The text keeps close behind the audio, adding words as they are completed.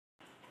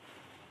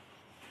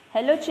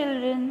Hello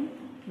children,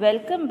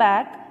 welcome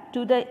back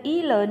to the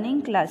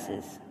e-learning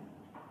classes.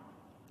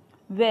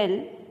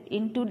 Well,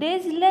 in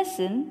today's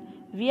lesson,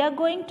 we are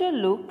going to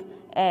look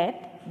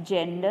at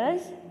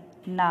genders,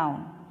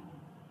 noun.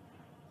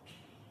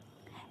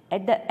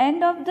 At the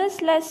end of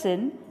this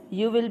lesson,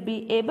 you will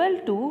be able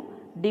to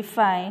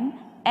define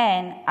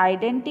and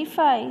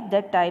identify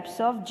the types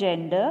of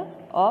gender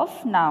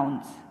of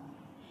nouns.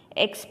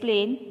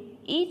 Explain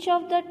each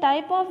of the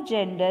type of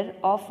gender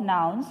of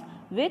nouns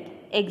with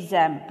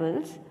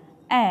examples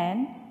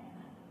and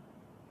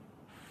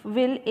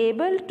will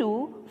able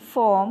to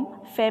form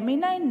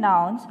feminine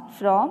nouns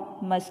from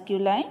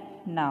masculine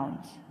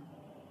nouns.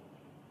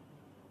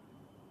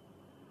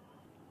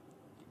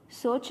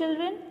 So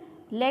children,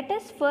 let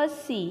us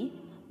first see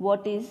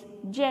what is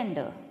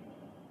gender.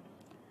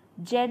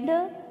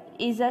 Gender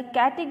is a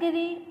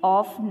category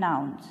of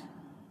nouns.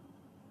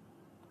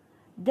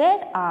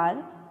 There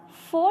are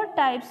 4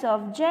 types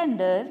of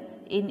gender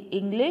in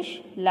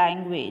English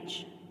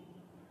language.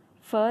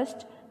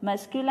 First,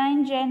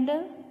 masculine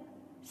gender.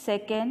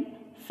 Second,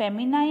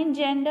 feminine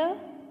gender.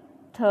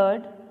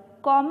 Third,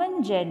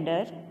 common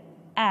gender.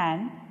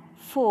 And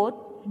fourth,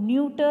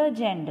 neuter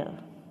gender.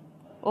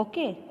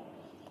 Okay.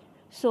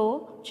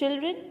 So,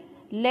 children,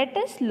 let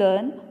us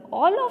learn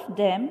all of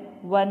them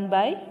one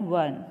by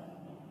one.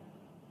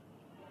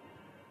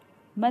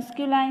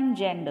 Masculine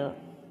gender.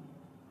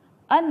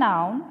 A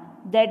noun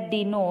that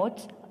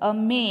denotes a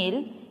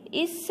male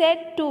is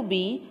said to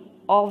be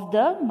of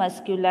the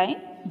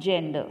masculine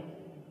gender.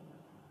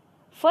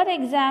 For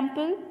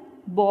example,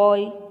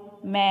 boy,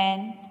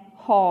 man,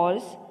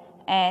 horse,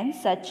 and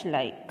such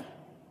like.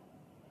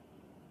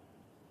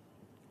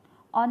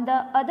 On the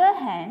other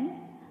hand,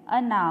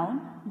 a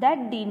noun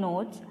that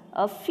denotes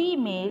a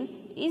female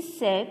is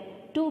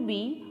said to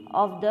be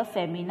of the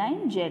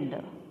feminine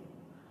gender.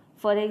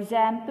 For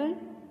example,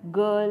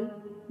 girl,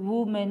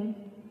 woman,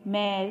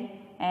 male,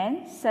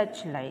 and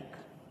such like.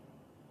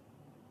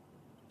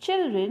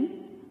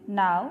 Children,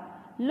 now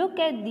look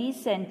at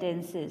these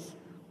sentences.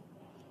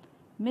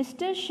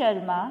 Mr.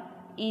 Sharma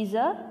is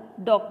a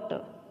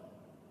doctor.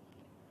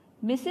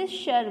 Mrs.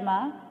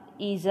 Sharma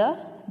is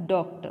a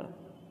doctor.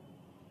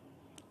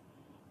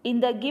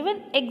 In the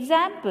given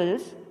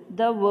examples,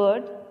 the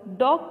word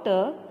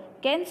doctor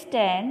can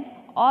stand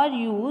or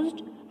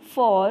used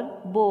for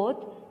both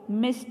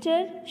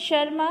Mr.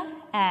 Sharma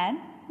and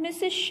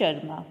Mrs.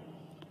 Sharma.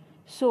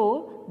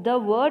 So, the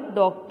word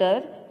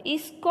doctor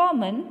is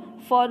common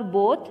for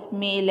both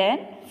male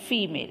and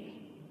female.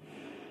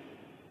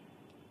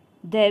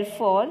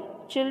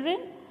 Therefore, children,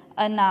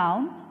 a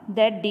noun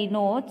that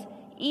denotes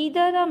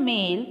either a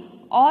male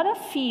or a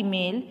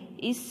female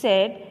is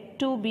said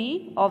to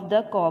be of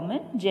the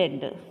common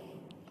gender.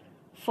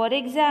 For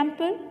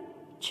example,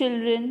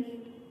 children,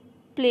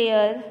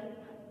 player,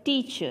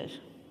 teacher.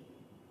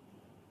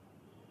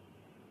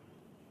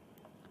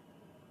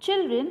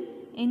 Children,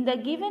 in the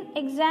given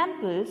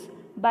examples,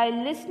 by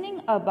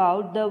listening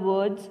about the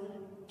words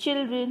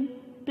children,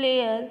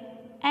 player,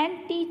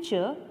 and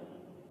teacher,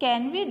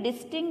 can we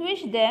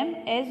distinguish them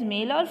as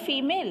male or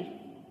female?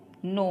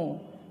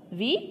 No,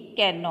 we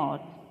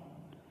cannot.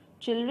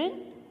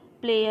 Children,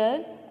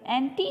 player,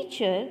 and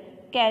teacher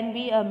can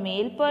be a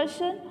male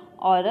person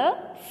or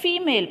a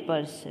female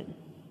person.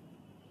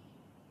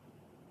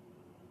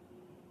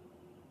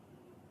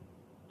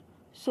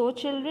 So,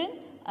 children,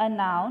 a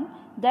noun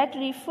that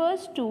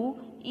refers to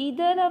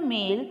either a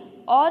male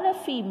or a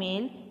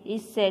female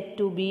is said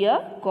to be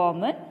a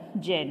common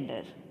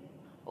gender.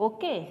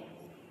 Okay.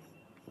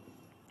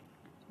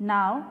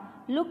 Now,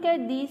 look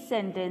at these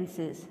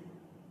sentences.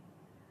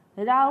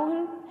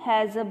 Rahul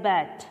has a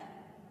bat.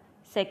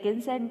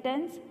 Second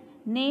sentence,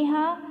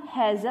 Neha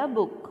has a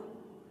book.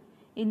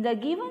 In the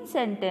given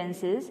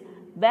sentences,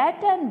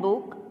 bat and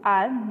book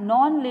are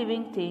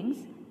non-living things.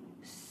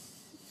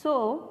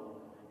 So,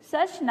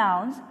 such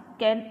nouns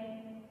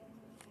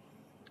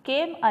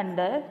came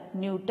under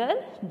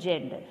neuter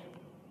gender.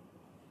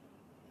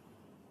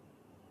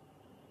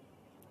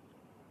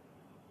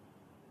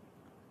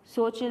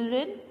 So,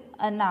 children,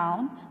 a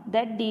noun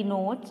that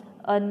denotes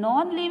a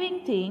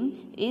non-living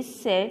thing is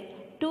said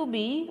to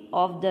be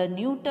of the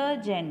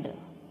neuter gender.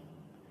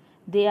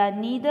 They are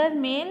neither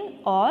male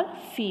or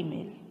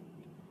female.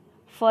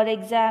 For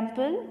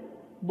example,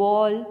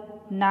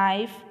 ball,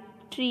 knife,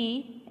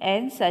 tree,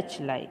 and such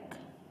like.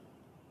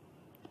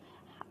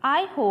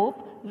 I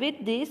hope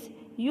with this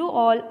you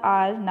all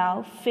are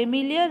now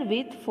familiar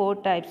with 4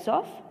 types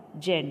of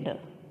gender.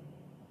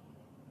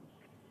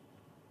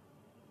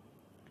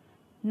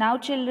 Now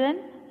children,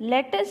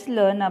 let us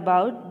learn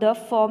about the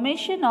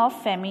formation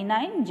of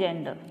feminine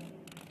gender.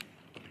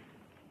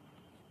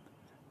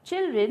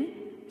 Children,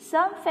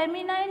 some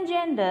feminine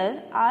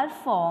gender are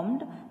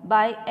formed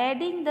by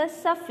adding the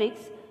suffix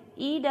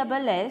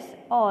ESS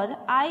or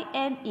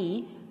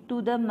INE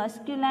to the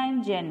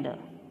masculine gender.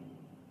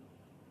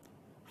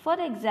 For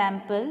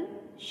example,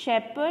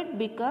 shepherd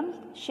becomes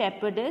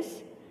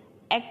shepherdess,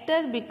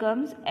 actor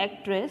becomes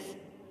actress,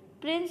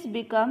 prince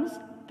becomes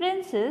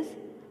princess,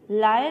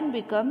 lion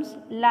becomes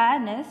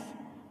lioness,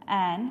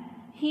 and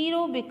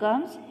hero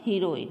becomes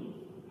heroine.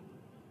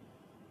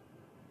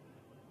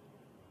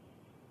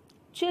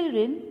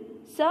 Children,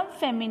 some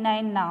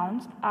feminine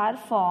nouns are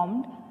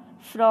formed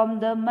from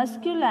the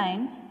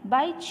masculine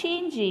by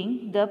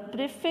changing the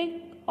prefix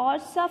or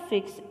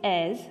suffix,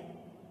 as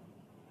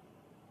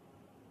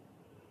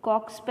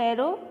cock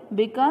sparrow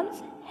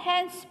becomes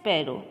hen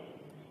sparrow,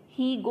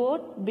 he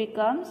goat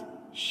becomes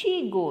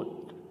she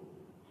goat,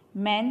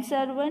 man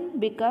servant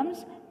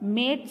becomes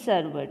maid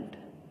servant,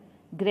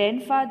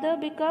 grandfather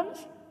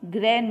becomes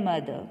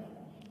grandmother,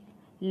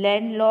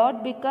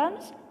 landlord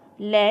becomes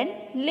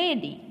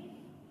landlady,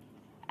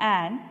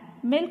 and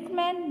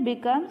milkman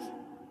becomes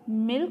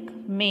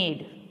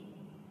milkmaid.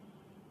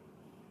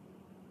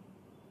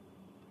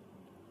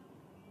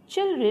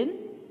 Children,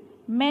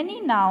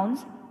 many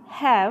nouns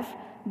have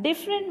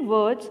different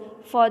words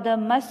for the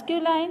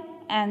masculine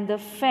and the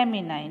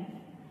feminine,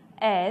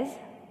 as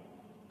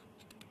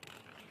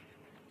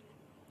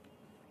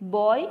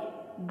boy,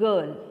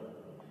 girl,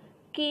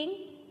 king,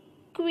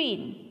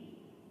 queen,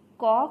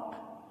 cock,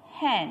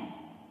 hen,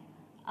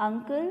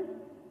 uncle,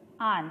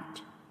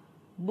 aunt,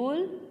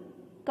 bull,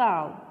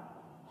 cow,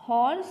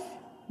 horse,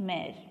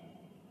 mare.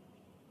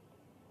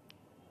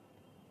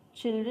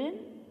 Children,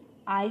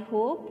 I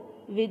hope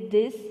with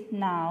this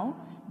now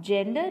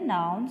gender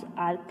nouns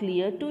are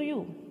clear to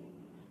you.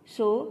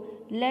 So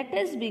let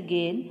us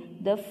begin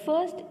the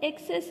first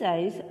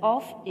exercise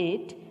of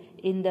it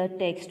in the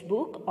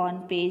textbook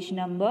on page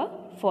number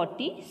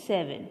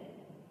 47.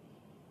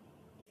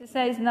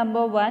 Exercise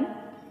number 1,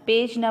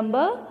 page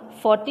number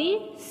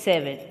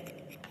 47.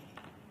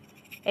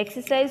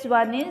 Exercise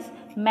 1 is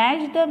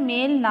match the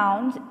male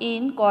nouns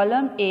in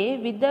column A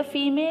with the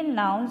female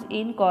nouns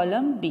in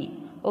column B.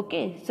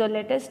 Okay, so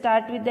let us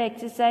start with the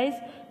exercise.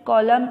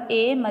 Column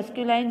A,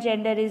 masculine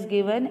gender is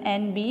given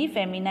and B,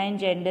 feminine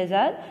genders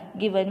are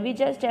given. We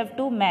just have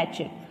to match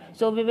it.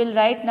 So we will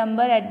write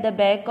number at the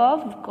back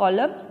of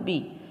column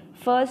B.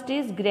 First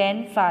is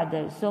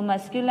grandfather. So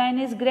masculine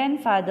is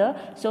grandfather.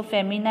 So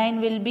feminine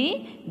will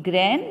be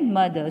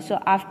grandmother.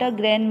 So after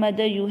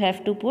grandmother you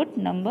have to put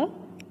number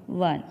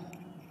 1.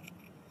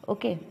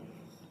 Okay.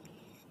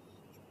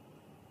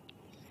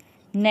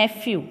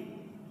 Nephew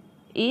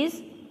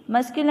is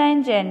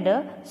masculine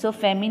gender. So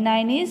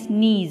feminine is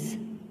niece.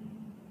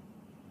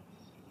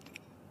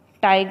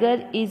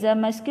 Tiger is a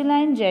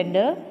masculine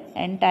gender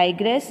and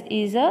tigress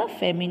is a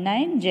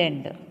feminine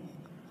gender.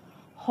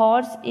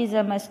 Horse is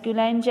a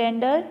masculine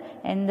gender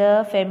and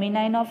the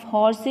feminine of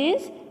horse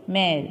is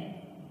mare.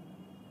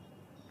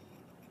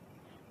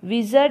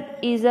 Wizard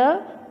is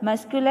a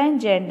masculine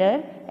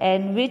gender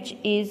and witch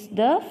is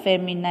the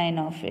feminine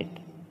of it.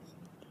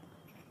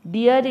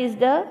 Deer is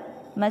the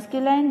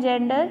masculine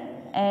gender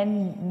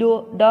and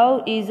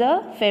dove is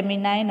a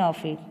feminine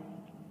of it.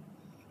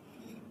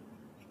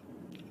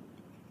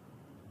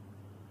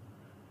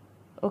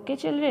 Okay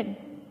children,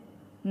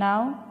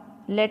 now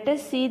let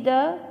us see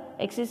the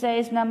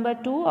exercise number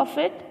 2 of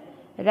it.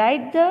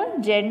 Write the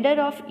gender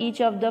of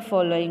each of the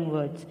following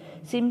words.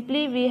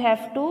 Simply we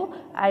have to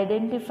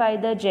identify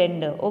the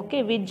gender,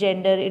 okay, which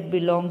gender it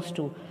belongs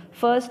to.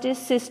 First is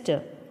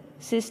sister.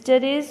 Sister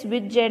is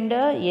which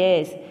gender?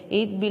 Yes,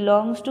 it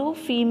belongs to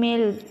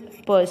female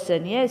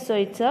person. Yes, so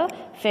it's a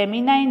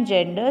feminine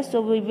gender.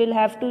 So we will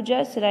have to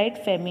just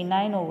write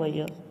feminine over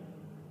here.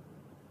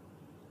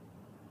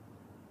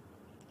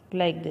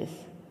 Like this.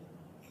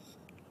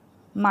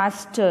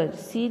 Master.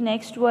 See,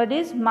 next word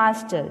is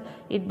master.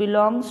 It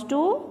belongs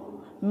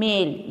to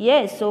male.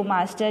 Yes, so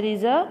master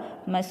is a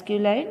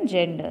masculine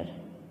gender.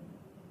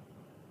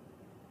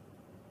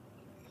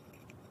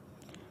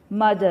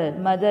 Mother.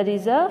 Mother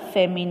is a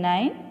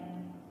feminine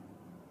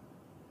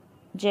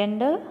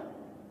gender.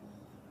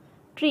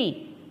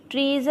 Tree.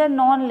 Tree is a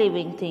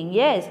non-living thing.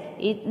 Yes,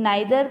 it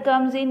neither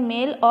comes in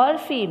male or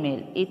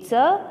female. It's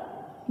a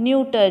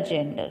neuter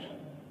gender.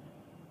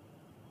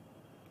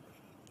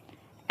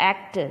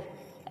 Actor.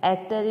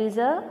 Actor is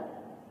a,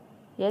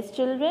 yes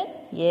children?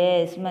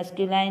 Yes,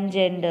 masculine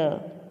gender.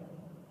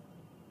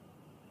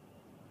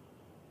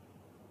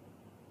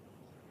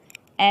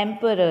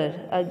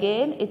 Emperor.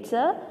 Again, it's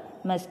a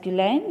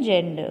masculine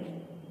gender.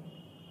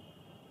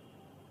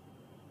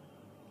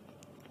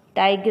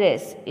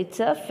 Tigress.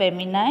 It's a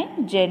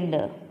feminine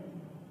gender.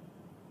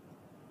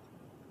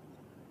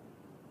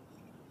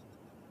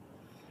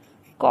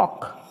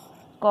 Cock.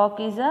 Cock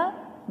is a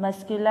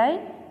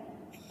masculine.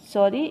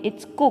 Sorry,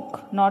 it's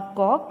cook, not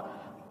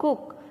cock.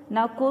 Cook.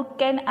 Now, cook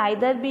can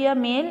either be a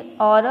male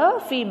or a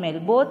female.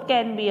 Both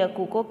can be a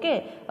cook,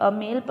 okay? A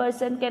male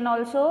person can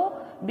also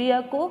be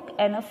a cook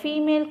and a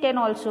female can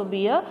also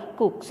be a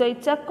cook. So,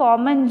 it's a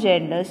common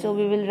gender. So,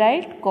 we will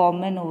write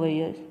common over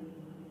here.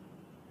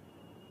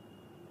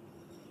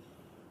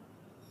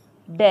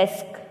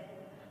 Desk.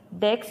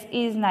 Desk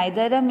is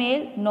neither a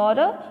male nor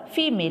a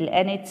female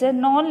and it's a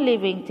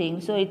non-living thing.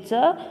 So, it's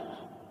a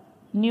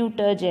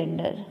neuter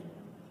gender.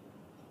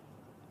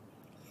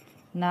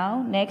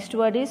 Now, next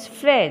word is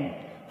friend.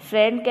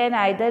 Friend can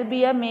either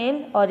be a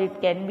male or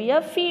it can be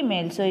a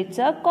female. So, it's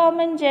a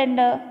common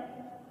gender.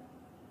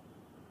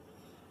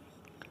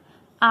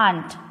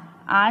 Aunt.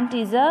 Aunt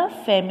is a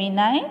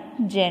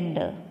feminine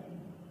gender.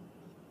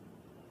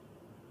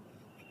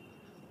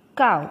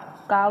 Cow.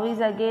 Cow is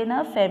again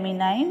a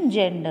feminine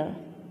gender.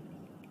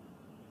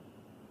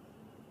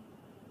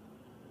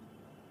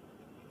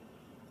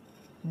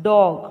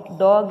 Dog.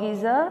 Dog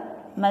is a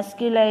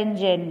masculine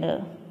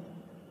gender.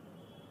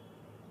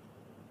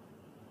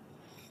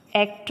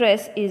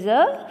 Actress is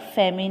a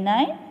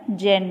feminine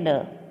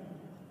gender.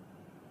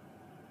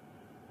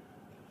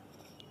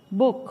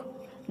 Book.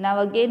 Now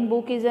again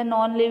book is a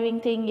non-living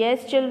thing.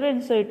 Yes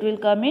children, so it will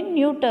come in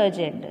neuter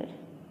gender.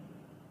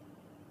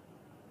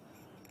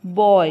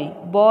 Boy.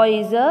 Boy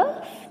is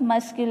a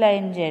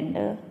masculine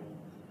gender.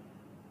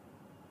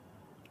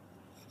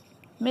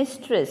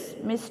 Mistress.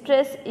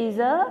 Mistress is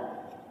a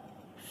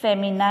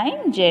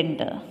feminine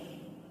gender.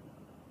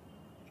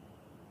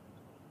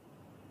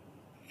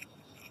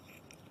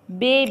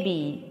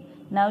 Baby.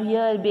 Now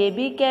here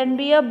baby can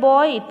be a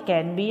boy, it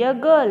can be a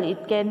girl,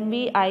 it can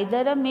be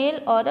either a male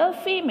or a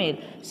female.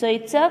 So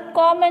it's a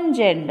common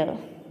gender.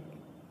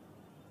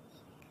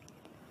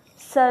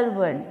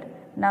 Servant.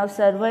 Now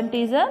servant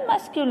is a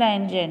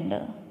masculine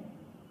gender.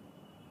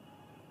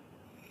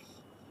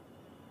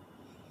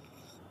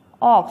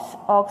 Ox.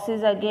 Ox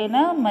is again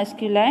a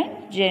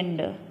masculine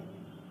gender.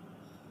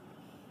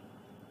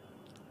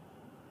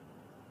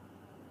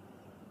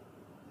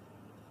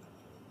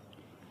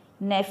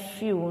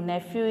 Nephew.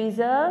 Nephew is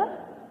a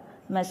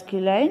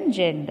masculine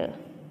gender.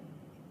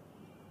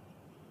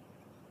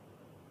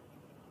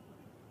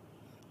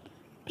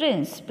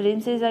 Prince.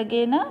 Prince is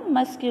again a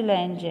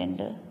masculine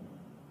gender.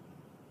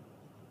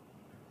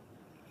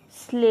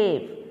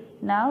 Slave.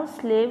 Now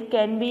slave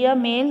can be a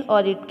male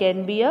or it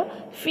can be a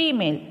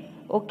female.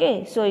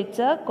 Okay, so it's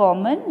a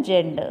common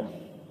gender.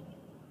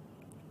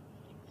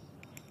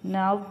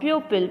 Now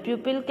pupil.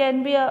 Pupil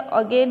can be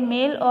again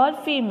male or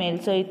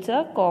female, so it's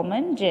a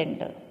common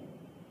gender.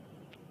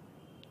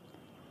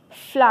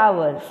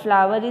 Flower.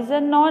 Flower is a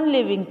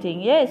non-living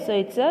thing. Yes, so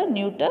it's a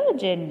neuter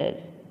gender.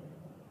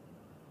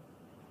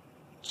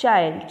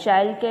 Child.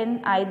 Child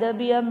can either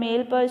be a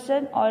male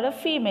person or a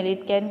female.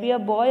 It can be a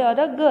boy or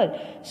a girl.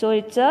 So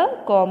it's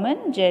a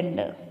common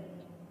gender.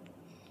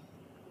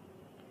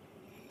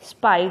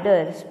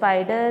 Spider.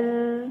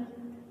 Spider.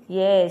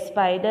 Yes,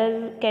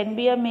 spider can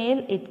be a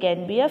male. It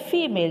can be a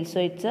female. So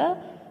it's a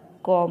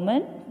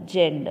common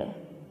gender.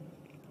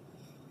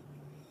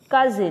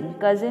 Cousin.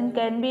 Cousin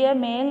can be a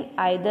male,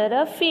 either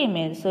a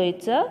female. So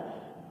it's a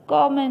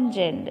common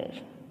gender.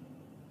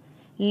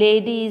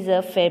 Lady is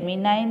a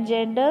feminine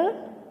gender.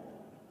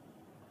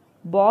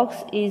 Box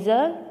is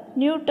a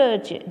neuter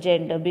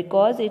gender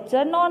because it's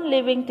a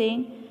non-living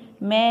thing.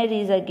 Mare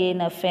is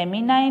again a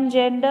feminine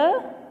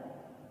gender.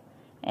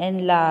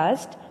 And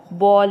last,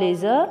 ball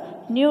is a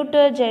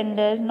neuter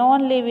gender,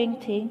 non-living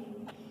thing.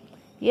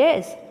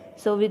 Yes,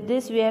 so with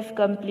this we have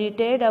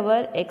completed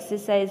our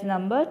exercise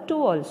number 2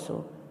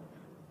 also.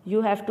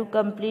 You have to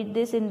complete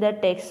this in the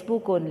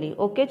textbook only.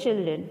 Okay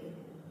children?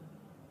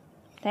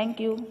 Thank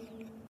you.